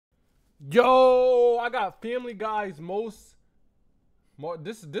Yo, I got Family Guy's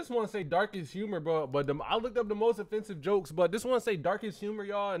this one say darkest humor, bro. But I looked up the most offensive jokes, but this one say darkest humor,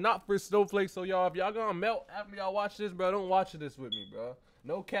 y'all, and not for snowflakes. So y'all, if y'all gonna melt after y'all watch this, bro, don't watch this with me, bro.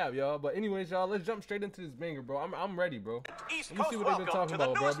 No cap, y'all. But anyways, y'all, let's jump straight into this banger, bro. I'm ready, bro. East Let me see what they've been talking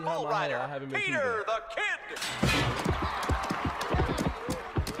about, bro. Behind my head, I haven't been Peter the Kid.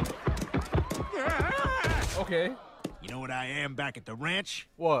 Okay. You know what I am back at the ranch?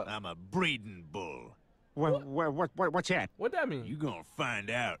 What? I'm a breeding bull. What's that? What that mean? You gonna find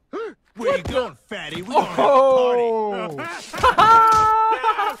out. Where you going, fatty? We gonna have a party.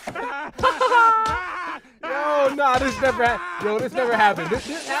 Yo, nah, this never happened.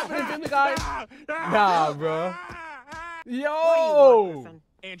 This happened in Family Guy? Nah, bro. Yo!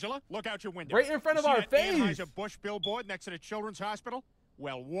 Angela, look out your window. Right in front of our face. Anheuser-Busch billboard next to the Children's Hospital?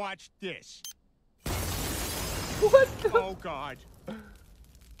 Well, watch this. What the? Oh, God.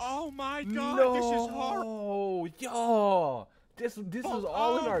 Oh, my God. No. This is horrible. Yo. This was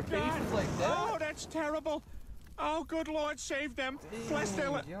all in our faces like that? Oh, that's terrible. Oh, good Lord, save them. Bless their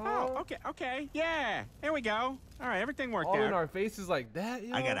Oh, okay. Yeah, here we go. All right, everything worked out. All in our faces like that,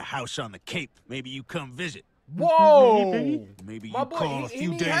 yo? I got a house on the Cape. Maybe you come visit. Whoa! Maybe you call a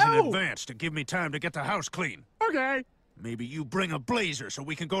few days in advance to give me time to get the house clean. Okay. Maybe you bring a blazer so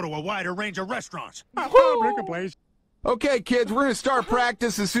we can go to a wider range of restaurants. I'll bring a blazer. Okay, kids, we're gonna start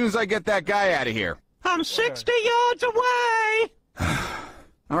practice as soon as I get that guy out of here. I'm 60 yards away!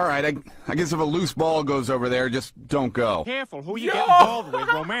 All right, I guess if a loose ball goes over there, just don't go. Careful who you get involved with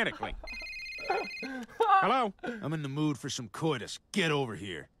romantically. Hello? I'm in the mood for some coitus. Get over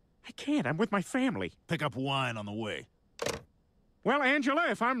here. I can't, I'm with my family. Pick up wine on the way. Well, Angela,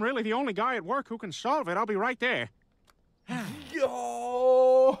 if I'm really the only guy at work who can solve it, I'll be right there.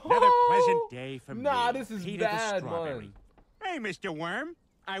 Yo! Another pleasant day for me. Nah, this is Peter bad, the Strawberry. man. Hey, Mr. Worm.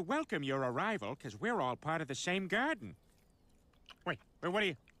 I welcome your arrival, because we're all part of the same garden. Wait, what are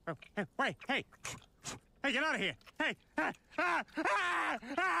you... Oh, wait, hey! Hey, get out of here! Hey!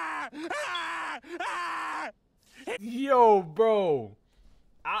 Yo, bro.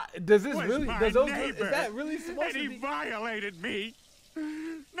 Does this Was really... my Is neighbor, that really supposed and to he be... violated me.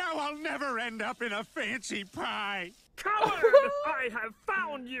 Now I'll never end up in a fancy pie. Coward! I have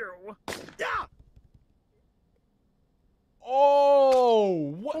found you! Yeah!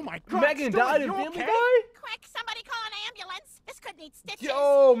 Oh! What? Oh my God! Megan died in Family Guy? Quick, somebody call an ambulance. This could need stitches.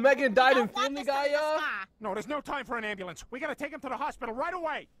 Yo, Megan died in Don't want Family this to Guy, be the y'all? scar. No, there's no time for an ambulance. We gotta take him to the hospital right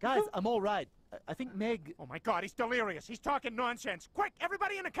away. Guys, I'm all right. I think Meg... Oh my God, he's delirious. He's talking nonsense. Quick,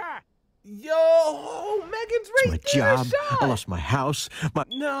 everybody in the car. Yo, Megan's right My there, job, shot. I lost my house, my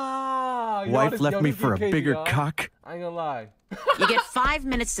Nah, wife left me for a bigger cock. I ain't gonna lie. You get 5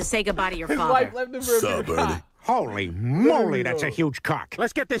 minutes to say goodbye to your His father. wife left him for a bigger cock. Holy moly, that's a huge cock.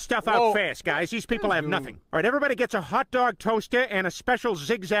 Let's get this stuff out fast, guys. These people have nothing. All right, everybody gets a hot dog toaster and a special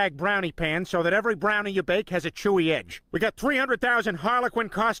zigzag brownie pan so that every brownie you bake has a chewy edge. We got 300,000 Harlequin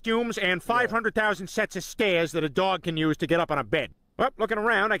costumes and 500,000 sets of stairs that a dog can use to get up on a bed. Well, looking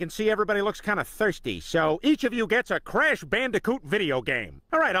around, I can see everybody looks kind of thirsty, so each of you gets a Crash Bandicoot video game.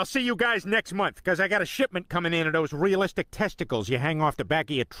 All right, I'll see you guys next month, because I got a shipment coming in of those realistic testicles you hang off the back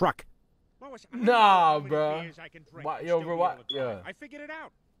of your truck. Nah, bro. Yo, bro, what? Yeah. I figured it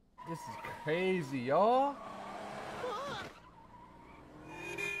out. This is crazy, y'all.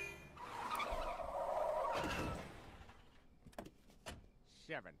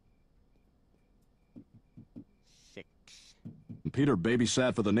 Seven. Six. Peter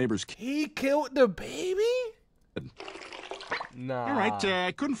babysat for the neighbor's kid. He killed the baby? Nah. All right,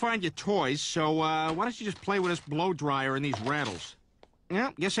 I couldn't find your toys, so why don't you just play with this blow dryer and these rattles?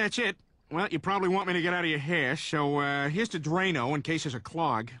 Yeah, guess that's it. Well, you probably want me to get out of your hair, so here's the Drano in case there's a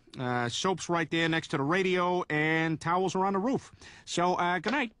clog. Soap's right there next to the radio, and towels are on the roof. So,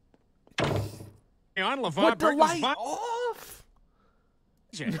 good night. On LeVar Put the Burton's light off?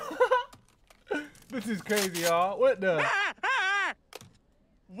 This is crazy, y'all. What the?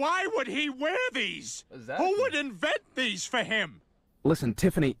 Why would he wear these? Exactly. Who would invent these for him? Listen,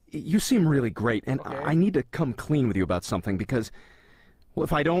 Tiffany, you seem really great, and I need to come clean with you about something because, well,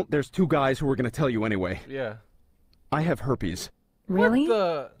 if I don't, there's 2 guys who are going to tell you anyway. Yeah. I have herpes. Really? What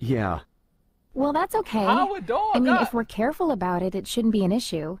the? Yeah. Well, that's okay. How a dog? I mean, if we're careful about it, it shouldn't be an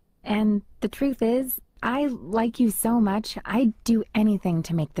issue. And the truth is, I like you so much, I'd do anything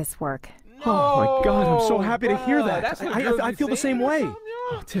to make this work. No, oh my God, I'm so happy to hear bruh. that. That's what I feel the same way.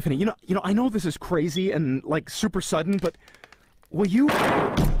 Yeah. Tiffany, you know, I know this is crazy and like super sudden, but will you?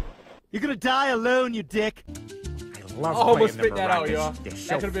 You're gonna die alone, you dick. I love almost playing spit that out, y'all. They're That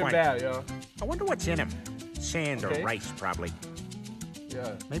so could have been funny. bad, y'all. I wonder what's in them. Sand or rice, probably.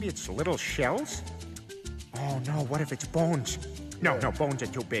 Yeah. Maybe it's little shells? Oh no, what if it's bones? No, bones are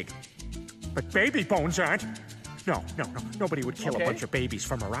too big. But baby bones aren't. No, nobody would kill a bunch of babies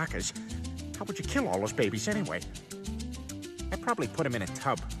for maracas. How would you kill all those babies anyway? I'd probably put them in a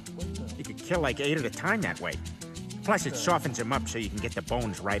tub. You could kill like 8 at a time that way. Plus it softens them up so you can get the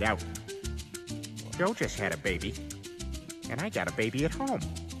bones right out. Joe just had a baby. And I got a baby at home.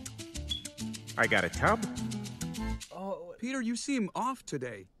 I got a tub. Oh, Peter, you seem off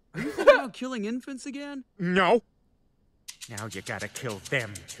today. Are you thinking about killing infants again? No. Now you gotta kill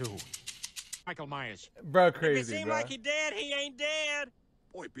them, too. Michael Myers. Bro, crazy, If it seemed bro. like he dead, he ain't dead.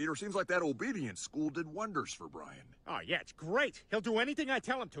 Boy, Peter, seems like that obedience school did wonders for Brian. Oh, yeah, it's great. He'll do anything I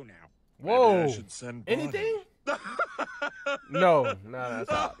tell him to now. Whoa. Maybe I should send Bonnie. Anything? No,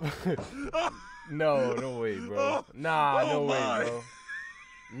 stop. No way, bro. Nah, no way, bro.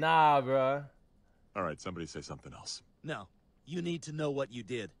 Nah, bro. All right, somebody say something else. No, you need to know what you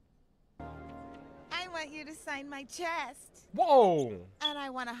did. I want you to sign my chest. Whoa. And I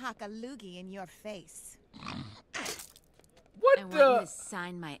want to huck a loogie in your face. What I the? want you to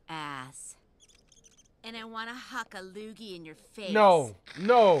sign my ass. And I want to huck a loogie in your face. No.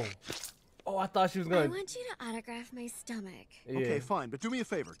 Oh, I thought she was gonna. I want you to autograph my stomach. Yeah. Okay, fine, but do me a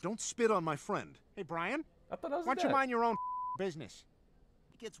favor. Don't spit on my friend. Hey, Brian. I thought that was Why don't you mind your own business?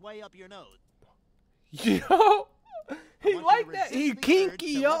 It gets way up your nose. Yo, he like that. He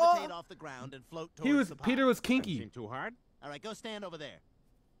kinky, yo. Off the ground and float towards the Peter was kinky. Seem too hard? All right, go stand over there.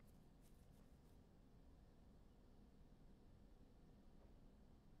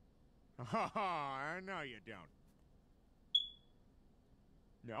 Oh, no, you don't.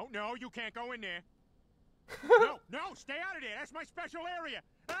 No, you can't go in there. No, stay out of there. That's my special area.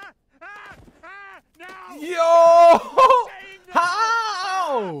 No! Yo!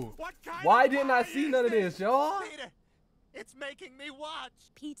 How? Why didn't I see none of this, y'all? Peter, it's making me watch.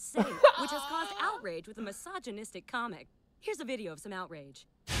 Pete's Safe, which has caused outrage with a misogynistic comic. Here's a video of some outrage.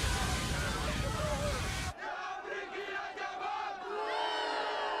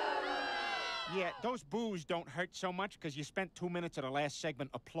 Yeah, those boos don't hurt so much because you spent 2 minutes of the last segment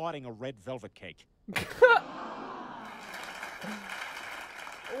applauding a red velvet cake.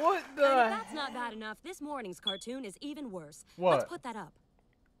 What the? And if that's not bad enough, this morning's cartoon is even worse. What? Let's put that up.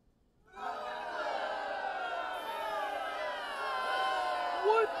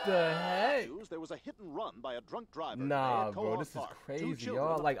 What the heck? There was a hit and run by a drunk driver. Nah, bro, this is crazy,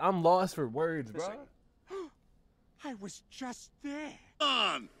 y'all. Like, I'm lost for words, bro. I was just there.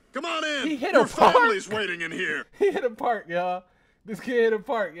 Come on in. He hit Your a park. family's waiting in here. He hit a park, y'all. This kid hit a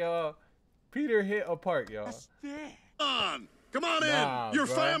park, y'all. Peter hit a park, y'all. Come on Nah, in. Your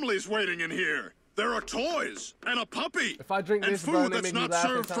bro. family's waiting in here. There are toys and a puppy. If I drink and this, bro, food they that's make me not laugh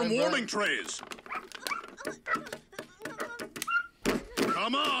served in from time, bro. warming trays.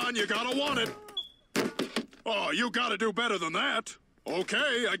 Come on, you gotta want it. Oh, you gotta do better than that.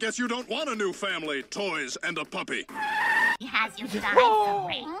 Okay, I guess you don't want a new family, toys, and a puppy. He has you signed for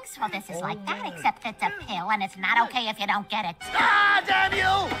rings? Well, this is like that, except it's a pill, and it's not okay if you don't get it. Ah, damn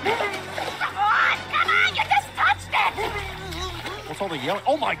you! Come on, you just touched it! What's all the yelling?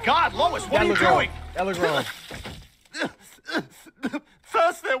 Oh my God, Lois, what are you doing?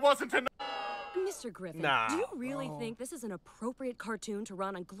 First there wasn't enough. Mr. Griffin, Nah, do you really think this is an appropriate cartoon to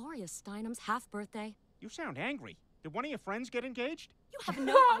run on Gloria Steinem's half-birthday? You sound angry. Did one of your friends get engaged? You have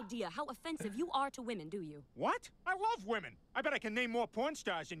no idea how offensive you are to women, do you? What? I love women. I bet I can name more porn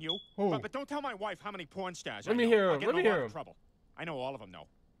stars than you. Who? But don't tell my wife how many porn stars Let I me know. hear I'll him. get Let in me a lot hear of him. trouble. I know all of them, though.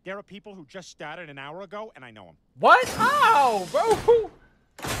 There are people who just started an hour ago, and I know them. What? How, bro?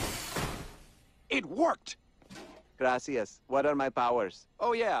 It worked! Gracias. What are my powers?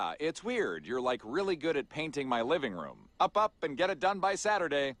 Oh yeah, it's weird. You're like really good at painting my living room. Up, and get it done by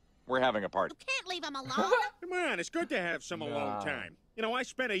Saturday. We're having a party. You can't leave him alone. Come on, it's good to have some alone time. You know, I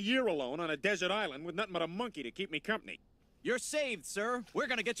spent a year alone on a desert island with nothing but a monkey to keep me company. You're saved, sir. We're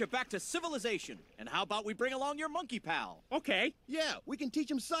gonna get you back to civilization. And how about we bring along your monkey pal? Okay. Yeah, we can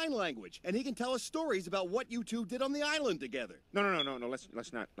teach him sign language, and he can tell us stories about what you two did on the island together. No.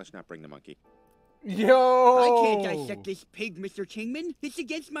 Let's not bring the monkey. Yo! I can't dissect this pig, Mr. Kingman. It's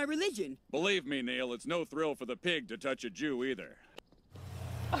against my religion. Believe me, Neil, it's no thrill for the pig to touch a Jew either.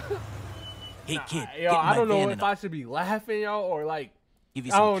 Hey, kid. Yo, I don't know if I should be laughing, y'all, or like, I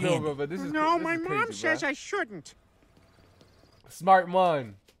don't know, but this is No, this my is mom crazy, says bro. I shouldn't. Smart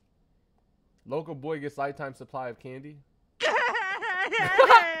man. Local boy gets lifetime supply of candy.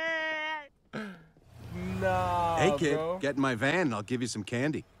 Nah, Hey, kid, bro. get in my van and I'll give you some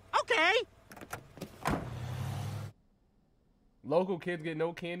candy. Okay. Local kids get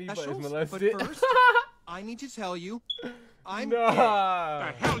no candy, but is Specials? molested. But first, I need to tell you, I'm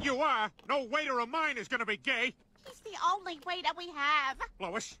Nah. The hell you are! No waiter of mine is gonna be gay! He's the only waiter we have.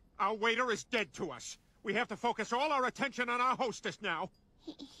 Lois, our waiter is dead to us. We have to focus all our attention on our hostess now.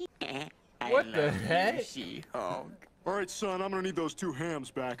 What the heck? She-Hulk. All right, son, I'm gonna need those 2 hams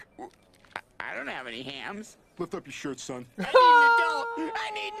back. I don't have any hams. Lift up your shirt, son. I need an adult.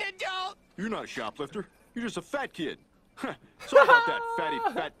 I need an adult. You're not a shoplifter. You're just a fat kid. Sorry about that, fatty.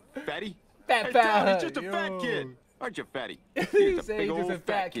 Fat Hey, fat. Dad, he's just a fat Yo. kid. Aren't you, fatty? He He's a said big he's just old a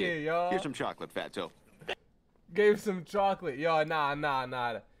fat kid, y'all. Here's some chocolate, fatso. Gave some chocolate. Yo,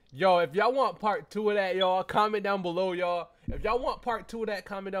 nah. Yo, if y'all want part 2 of that, y'all, comment down below, y'all. If y'all want part 2 of that,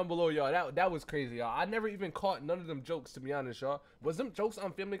 comment down below, y'all. That was crazy, y'all. I never even caught none of them jokes, to be honest, y'all. Was them jokes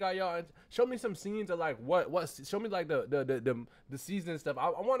on Family Guy, y'all? Show me some scenes of like what show me like the season stuff. I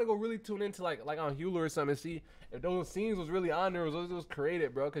want to go really tune into like on Hulu or something and see if those scenes was really on there, was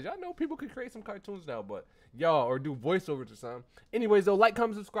created, bro. Cause y'all know people could create some cartoons now, but y'all, or do voiceovers or something. Anyways, though, like,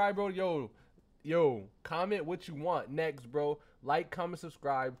 comment, subscribe, bro. Yo, comment what you want next, bro. Like, comment,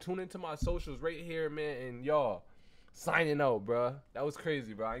 subscribe. Tune into my socials right here, man. And y'all, signing out, bro. That was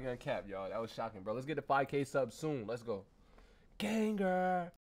crazy, bro. I ain't gonna cap, y'all. That was shocking, bro. Let's get to 5K subs soon. Let's go. Ganger.